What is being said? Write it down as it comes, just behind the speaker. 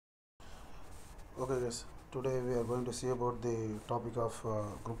Okay, guys. Today we are going to see about the topic of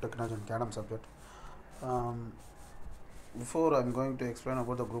group technology and CADM subject. Um, Before I'm going to explain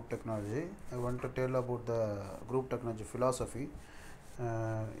about the group technology, I want to tell about the group technology philosophy.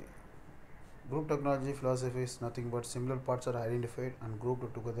 Uh, Group technology philosophy is nothing but similar parts are identified and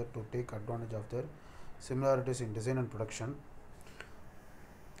grouped together to take advantage of their similarities in design and production.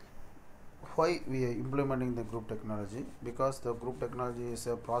 Why we are implementing the group technology? Because the group technology is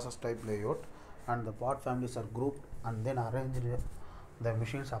a process type layout and the part families are grouped and then arranged the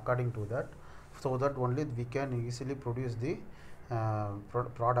machines according to that, so that only we can easily produce the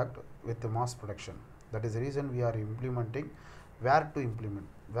product with the mass production. That is the reason we are implementing. Where to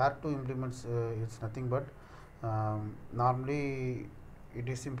implement it's nothing but normally it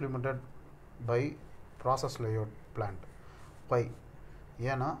is implemented by process layout plant. Why?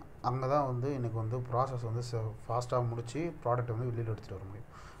 ஏன்னா அங்கே தான் வந்து எனக்கு வந்து process வந்து ஃபாஸ்ட்டாக முடித்து product வந்து வெளியில் எடுத்துகிட்டு வர முடியும்.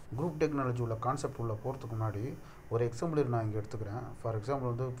 குரூப் டெக்னாலஜி உள்ள கான்செப்ட் உள்ள போகிறதுக்கு முன்னாடி ஒரு எக்ஸாம்பிள் நான் இங்கே எடுத்துக்கிறேன். ஃபார்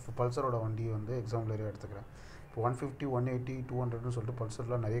எக்ஸாம்பிள் வந்து பல்சரோட வண்டி வந்து எக்ஸாம்பிளரே எடுத்துக்கிறேன். இப்போ 150, 180, 200ன்னு சொல்லிட்டு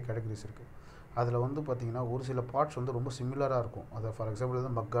பல்சரில் நிறைய கேட்டகரிஸ் இருக்குது. அதில் வந்து பார்த்திங்கன்னா ஒரு சில பார்ட்ஸ் வந்து ரொம்ப சிமிலராக இருக்கும். அதை ஃபார் எக்ஸாம்பிள்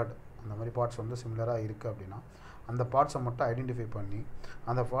வந்து மக்கார்டு அந்த மாதிரி பார்ட்ஸ் வந்து சிமிலராக இருக்குது அப்படின்னா அந்த பார்ட்ஸை மட்டும் ஐடென்டிஃபை பண்ணி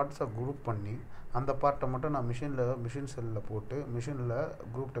அந்த பார்ட்ஸை குரூப் பண்ணி அந்த பார்ட்டை மட்டும் நான் மிஷின் செல்லில் போட்டு மிஷினில்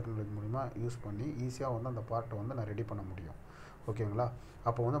குரூப் டெக்னாலஜி மூலிமா யூஸ் பண்ணி ஈஸியாக வந்து அந்த பார்ட்டை வந்து நான் ரெடி பண்ண முடியும். ஓகேங்களா?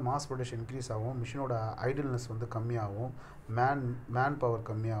 அப்போ வந்து மாஸ் ப்ரொடக்ஷன் இன்க்ரீஸ் ஆகும், மிஷினோட ஐடில்னஸ் வந்து கம்மியாகும், மேன் பவர்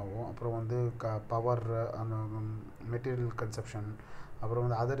கம்மியாகும், அப்புறம் வந்து பவர் அந்த மெட்டீரியல் கன்சப்ஷன், அப்புறம்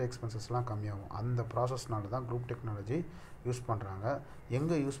வந்து அதர் எக்ஸ்பென்சஸ்லாம் கம்மியாகும். அந்த ப்ராசஸ்னால தான் குரூப் டெக்னாலஜி யூஸ் பண்ணுறாங்க.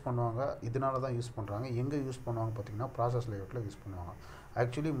 எங்கே யூஸ் பண்ணுவாங்க? இதனால தான் யூஸ் பண்ணுறாங்க. எங்கே யூஸ் பண்ணுவாங்க பார்த்திங்கன்னா ப்ராசஸ் லேஅவுட்டில் யூஸ் பண்ணுவாங்க.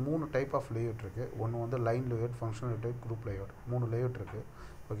 ஆக்சுவலி 3 டைப் ஆஃப் லேஅவுட் இருக்குது. ஒன்று வந்து line layout, functional layout, group layout. 3 layout இருக்குது.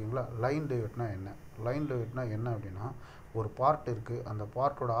 ஓகேங்களா? லைன் லேஅவுட்னா என்ன? லைன் லேஅவுட்னா என்ன அப்படின்னா ஒரு பார்ட் இருக்குது, அந்த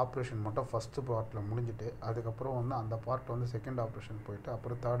பார்ட்டோட ஆப்ரேஷன் மட்டும் ஃபஸ்ட்டு பார்ட்டில் முடிஞ்சுட்டு அதுக்கப்புறம் வந்து அந்த பார்ட் வந்து செகண்ட் ஆப்ரேஷன் போயிட்டு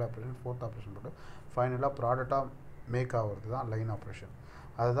அப்புறம் தேர்ட் ஆப்ரேஷன், ஃபோர்த் ஆப்ரேஷன் போட்டு ஃபைனலாக ப்ராடக்டாக மேக் ஆகிறது தான் லைன் ஆப்ரேஷன்.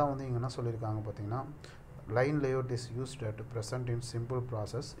 அதுதான் வந்து இங்கே என்ன சொல்லியிருக்காங்க பார்த்தீங்கன்னா, line layout is used to present in simple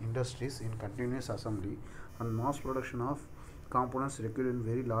process industries in continuous assembly and mass production of components required in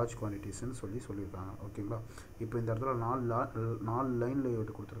very large quantities ன்னு சொல்லியிருக்காங்க. ஓகேங்களா? இப்போ இந்த இடத்துல 4 லைன்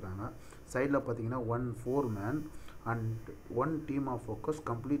லேஅவுட் கொடுத்துருக்காங்க. சைடில் பார்த்தீங்கன்னா 1 foreman and 1 team of workers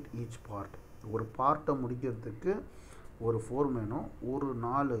complete each part. ஒரு பார்ட்டை முடிக்கிறதுக்கு ஒரு ஃபோர்மேனோ ஒரு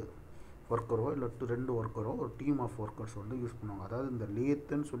 4 ஒர்க்கரோ இல்லை 2 ஒர்க்கரோ ஒரு டீம் ஆஃப் ஒர்க்கர்ஸ் வந்து யூஸ் பண்ணுவாங்க. அதாவது இந்த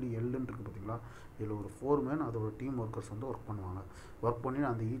லேத்துன்னு சொல்லி எல்லுன்னு இருக்குது பார்த்தீங்களா, இதில் ஒரு ஃபோர்மேன் அதோட டீம் ஒர்க்கர்ஸ் வந்து ஒர்க் பண்ணுவாங்க. ஒர்க் பண்ணி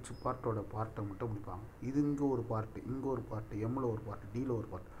அந்த ஈச் பார்ட்டை மட்டும் முடிப்பாங்க. இது இங்கே ஒரு பார்ட்டு, இங்கே ஒரு பார்ட்டு, எம்மில் ஒரு பார்ட்டு, டியில் ஒரு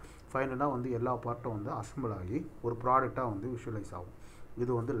பார்ட், ஃபைனலாக வந்து எல்லா பார்ட்டும் வந்து அசம்பிள் ஆகி ஒரு ப்ராடக்டாக வந்து விஷுவலைஸ் ஆகும்.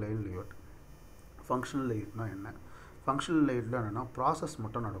 இது வந்து லைன் லேஅவுட். ஃபங்க்ஷனல் லேஅவுட்னா என்ன? ஃபங்க்ஷனல் லேஅவுட்டில் என்னென்னா ப்ராசஸ்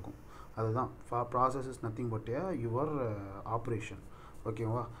மட்டும் நடக்கும். அதுதான் process is nothing but your operation.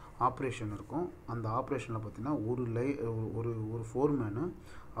 ஓகேவா? ஆப்ரேஷன் இருக்கும். அந்த ஆப்ரேஷனில் பார்த்திங்கன்னா ஒரு ஃபோர்மேனு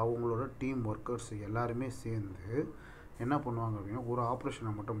அவங்களோட டீம் ஒர்க்கர்ஸ் எல்லாருமே சேர்ந்து என்ன பண்ணுவாங்க அப்படின்னா ஒரு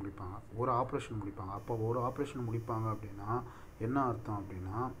ஆப்ரேஷனை மட்டும் முடிப்பாங்க. அப்போ ஒரு ஆப்ரேஷன் முடிப்பாங்க அப்படின்னா என்ன அர்த்தம்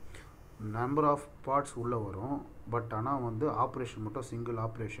அப்படின்னா நம்பர் ஆஃப் பார்ட்ஸ் உள்ளே வரும். பட் ஆனால் வந்து ஆப்ரேஷன் மட்டும் சிங்கிள்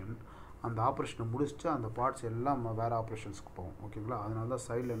ஆப்ரேஷன். அந்த ஆப்ரேஷனை முடிச்சுட்டு அந்த பார்ட்ஸ் எல்லாம் வேறு ஆப்ரேஷன்ஸ்க்கு போகும். ஓகேங்களா? அதனால தான்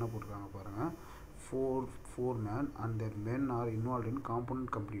சைடில் என்ன போட்டிருக்காங்க பாருங்கள், foreman and their men are involved in component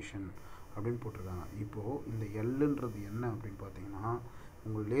completion அப்படின்னு போட்டிருக்காங்க. இப்போது இந்த எல்லுன்றது என்ன அப்படின்னு பார்த்தீங்கன்னா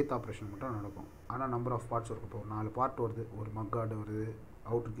உங்களுக்கு லேத் ஆப்ரேஷன் மட்டும் நடக்கும். ஆனால் நம்பர் ஆஃப் பார்ட்ஸ் இருக்கும். இப்போ 4 பார்ட் வருது, ஒரு மக்கார்டு வருது,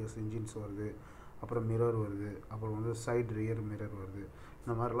 அவுட்டர் கேஸ் இன்ஜின்ஸ் வருது, அப்புறம் மிரர் வருது, அப்புறம் வந்து சைடு ரியர் மிரர் வருது,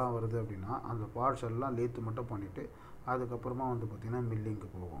 இந்த மாதிரிலாம் வருது அப்படின்னா அந்த பார்ட்ஸ் எல்லாம் லேத்து மட்டும் பண்ணிவிட்டு அதுக்கப்புறமா வந்து பார்த்திங்கன்னா மில்லிங்க்கு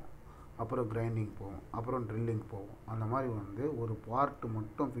போகும், அப்புறம் கிரைண்டிங் போகும், அப்புறம் ட்ரில்லிங் போகும். அந்த மாதிரி வந்து ஒரு பார்ட்டு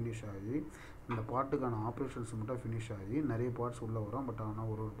மட்டும் ஃபினிஷ் ஆகி இந்த பார்ட்டுக்கான ஆப்ரேஷன்ஸ் மட்டும் ஃபினிஷ் ஆகி நிறைய பார்ட்ஸ் உள்ளே வரும். பட் ஆனால்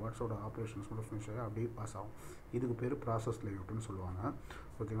ஒரு பார்ட்ஸோட ஆப்ரேஷன்ஸ் மட்டும் ஃபினிஷ் ஆகி அப்படியே பாஸ் ஆகும். இதுக்கு பேர் ப்ராசஸ் லேஅவுட்னு சொல்லுவாங்க.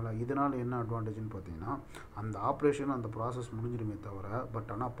 ஓகேங்களா? இதனால் என்ன அட்வான்டேஜ்னு பார்த்தீங்கன்னா அந்த ஆப்ரேஷன் அந்த ப்ராசஸ் முடிஞ்சிடுமே தவிர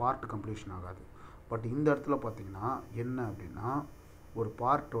பட் ஆனால் பார்ட் கம்ப்ளீஷன் ஆகாது. பட் இந்த இடத்துல பார்த்தீங்கன்னா என்ன அப்படின்னா ஒரு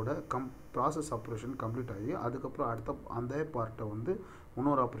பார்ட்டோட ப்ராசஸ் ஆப்ரேஷன் கம்ப்ளீட் ஆகி அதுக்கப்புறம் அடுத்த அந்த பார்ட்டை வந்து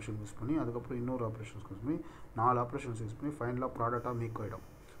இன்னொரு ஆப்ரேஷன் யூஸ் பண்ணி அதுக்கப்புறம் இன்னொரு ஆப்ரேஷன்ஸ் யூஸ் பண்ணி 4 ஆப்ரேஷன்ஸ் யூஸ் பண்ணி ஃபைனலாக ப்ராடக்டாக மேக் ஆகிடும்.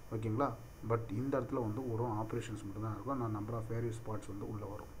 ஓகேங்களா? பட் இந்த இடத்துல வந்து ஒரு ஆப்ரேஷன்ஸ் மட்டும் தான் இருக்கும். நான் நம்பர் ஆஃப் வேரியஸ் பார்ட்ஸ் வந்து உள்ளே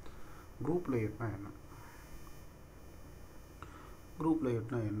வரும். குரூப் லேஅவுட்னா என்ன? குரூப்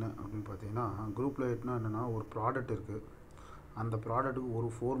லேஅவுட்னா என்ன அப்படின்னு பார்த்தீங்கன்னா குரூப் லேஅவுட்னா என்னென்னா ஒரு ப்ராடக்ட் இருக்குது, அந்த ப்ராடக்ட்டுக்கு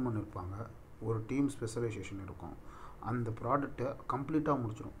ஒரு ஃபோர்மன் இருப்பாங்க, ஒரு டீம் ஸ்பெஷலைசேஷன் இருக்கும். அந்த ப்ராடக்ட்டை கம்ப்ளீட்டாக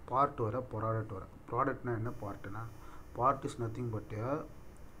முடிச்சிடும். பார்ட் வர ப்ராடக்ட்னா என்ன? பார்ட்டுனா part is nothing but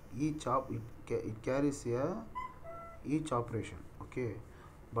it carries each operation. Okay,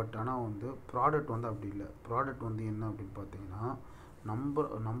 but ஆனால் வந்து ப்ராடக்ட் வந்து அப்படி இல்லை. ப்ராடக்ட் வந்து என்ன அப்படின்னு பார்த்தீங்கன்னா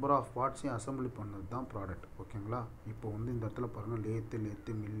நம்பர் ஆஃப் பார்ட்ஸையும் அசம்பிளி பண்ணது தான் ப்ராடக்ட். ஓகேங்களா? இப்போ வந்து இந்த இடத்துல பாருங்கள்,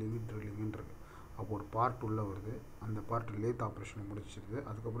 லேத்து மில்லிங்கு ட்ரில்லிங்குன்னு இருக்குது. அப்போ ஒரு பார்ட் உள்ளே வருது, அந்த பார்ட் லேத் ஆப்ரேஷனை முடிச்சிடுது,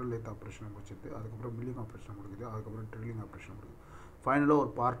 அதுக்கப்புறம் லேத் ஆப்ரேஷனை முடிச்சிடுது, அதுக்கப்புறம் மில்லிங் ஆப்ரேஷனை முடிக்குது, அதுக்கப்புறம் ட்ரில்லிங் ஆப்ரேஷன் முடிக்குது. ஃபைனலாக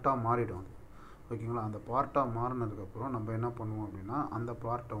ஒரு பார்ட்டாக மாறிடும் அது. ஓகேங்களா? அந்த பார்ட்டாக மாறினதுக்கப்புறம் நம்ம என்ன பண்ணுவோம் அப்படின்னா அந்த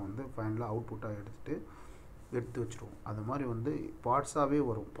பார்ட்டை வந்து ஃபைனலாக அவுட்புட்டாக எடுத்து வச்சுருவோம். அது மாதிரி வந்து பார்ட்ஸாகவே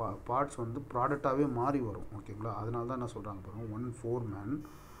வரும். பார்ட்ஸ் வந்து ப்ராடக்டாகவே மாறி வரும். ஓகேங்களா? அதனால தான் என்ன சொல்கிறாங்க பாருங்கள், 1 foreman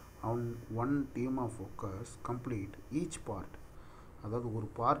and 1 team of workers complete each part. அதாவது ஒரு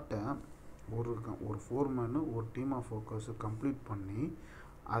பார்ட்டை ஒரு ஃபோர்மேனு ஒரு டீம் ஆஃப் ஒர்க்கர்ஸு கம்ப்ளீட் பண்ணி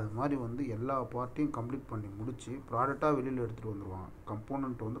அது மாதிரி வந்து எல்லா பார்ட்டையும் கம்ப்ளீட் பண்ணி முடித்து ப்ராடக்டாக வெளியில் எடுத்துகிட்டு வந்துடுவாங்க.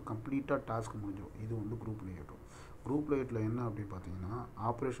 கம்போனண்ட் வந்து கம்ப்ளீட்டாக டாஸ்க் முடிஞ்சிடும். இது வந்து குரூப் லேஅவுட். குரூப் லேஅவுட்டில் என்ன அப்படின்னு பார்த்தீங்கன்னா,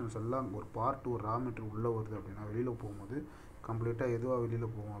 ஆப்ரேஷன்ஸ் எல்லாம் ஒரு பார்ட் ஒரு ரா மெட்டீரியல் உள்ளே வருது அப்படின்னா வெளியில் போகும்போது கம்ப்ளீட்டாக எதுவாக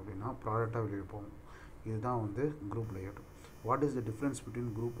வெளியில் போகும் அப்படின்னா ப்ராடக்டாக வெளியில் போகும். இதுதான் வந்து group layout. What is the difference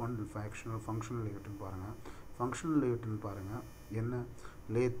between group and functional லேஅவுட்னு பாருங்கள். ஃபங்க்ஷனல் லேஅவுட்னு பாருங்கள், என்ன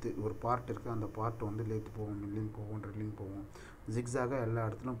லேத்து ஒரு பார்ட் இருக்குது, அந்த பார்ட் வந்து லேத்து போகும், மில்லிங் போகும், ட்ரில்லிங் போகும், ஜிக்ஸாக எல்லா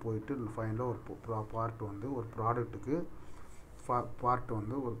இடத்துலையும் போயிட்டு ஃபைனலாக ஒரு பார்ட் வந்து ஒரு ப்ராடக்ட்டுக்கு பார்ட்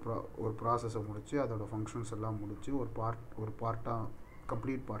வந்து ஒரு ப்ராசஸை முடித்து அதோட ஃபங்க்ஷன்ஸ் எல்லாம் முடித்து ஒரு பார்ட்டாக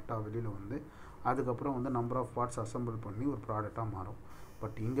கம்ப்ளீட் பார்ட்டாக வெளியில் வந்து அதுக்கப்புறம் வந்து நம்பர் ஆஃப் பார்ட்ஸ் அசம்பிள் பண்ணி ஒரு ப்ராடக்டாக மாறும்.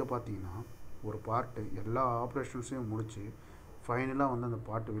 பட் இங்கே பார்த்தீங்கன்னா ஒரு பார்ட்டு எல்லா ஆப்ரேஷன்ஸையும் முடித்து ஃபைனலாக வந்து அந்த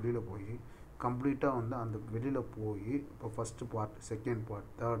பார்ட்டு வெளியில் போய் கம்ப்ளீட்டாக வந்து அந்த வெளியில் போய் இப்போ first part, second part,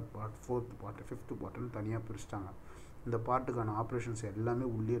 third part, fourth part, fifth பார்ட்டுன்னு தனியாக பிரிச்சிட்டாங்க. இந்த பார்ட்டுக்கான ஆப்ரேஷன்ஸ் எல்லாமே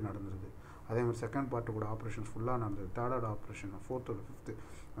உள்ளே நடந்துருது. அதே மாதிரி செகண்ட் பார்ட்டு கூட ஆப்ரேஷன்ஸ் ஃபுல்லாக நடந்தது, தேர்டோட ஆப்ரேஷன், ஃபோர்த்தோட, ஃபிஃப்த்து,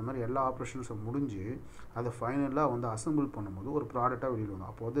 அந்த மாதிரி எல்லா ஆப்ரேஷன்ஸும் முடிஞ்சு அதை ஃபைனலாக வந்து அசம்பிள் பண்ணும்போது ஒரு ப்ராடக்டாக வெளியில் வரும்.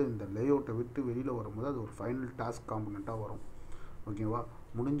 அப்போ வந்து இந்த லேஅவுட்டை விட்டு வெளியில் வரும்போது அது ஒரு ஃபைனல் டாஸ்க் காம்பனண்ட்டாக வரும். ஓகேவா?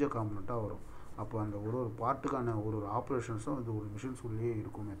 முடிஞ்ச காம்பனண்ட்டாக வரும். அப்போ அந்த ஒரு பார்ட்டுக்கான ஒரு ஆப்ரேஷன்ஸும் இது ஒரு மிஷின்ஸ் உள்ளே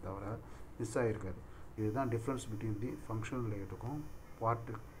இருக்குமே தவிர மிஸ் ஆகிருக்காது. இதுதான் difference between the functional லேஅவுட்டுக்கும்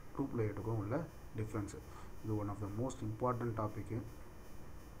group லேஅவுட்டுக்கும் உள்ள டிஃப்ரென்ஸு. இது one of the most important topic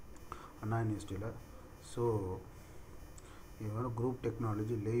அண்ணா யூனிவர்சிட்டியில். ஸோ இது வந்து குரூப்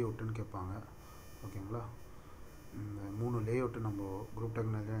டெக்னாலஜி லேஅவுட்டுன்னு கேட்பாங்க. ஓகேங்களா? இந்த 3 லேஅவுட்டு நம்ம குரூப்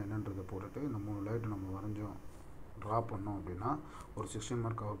டெக்னாலஜி என்னன்றதை போட்டுட்டு இந்த 3 லேஅவுட்டு நம்ம வரைஞ்சோம் ட்ரா பண்ணோம் அப்படின்னா ஒரு 16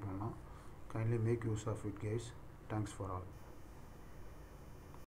 மார்க் கவர் பண்ணலாம். Kindly make use of it guys. Thanks for all.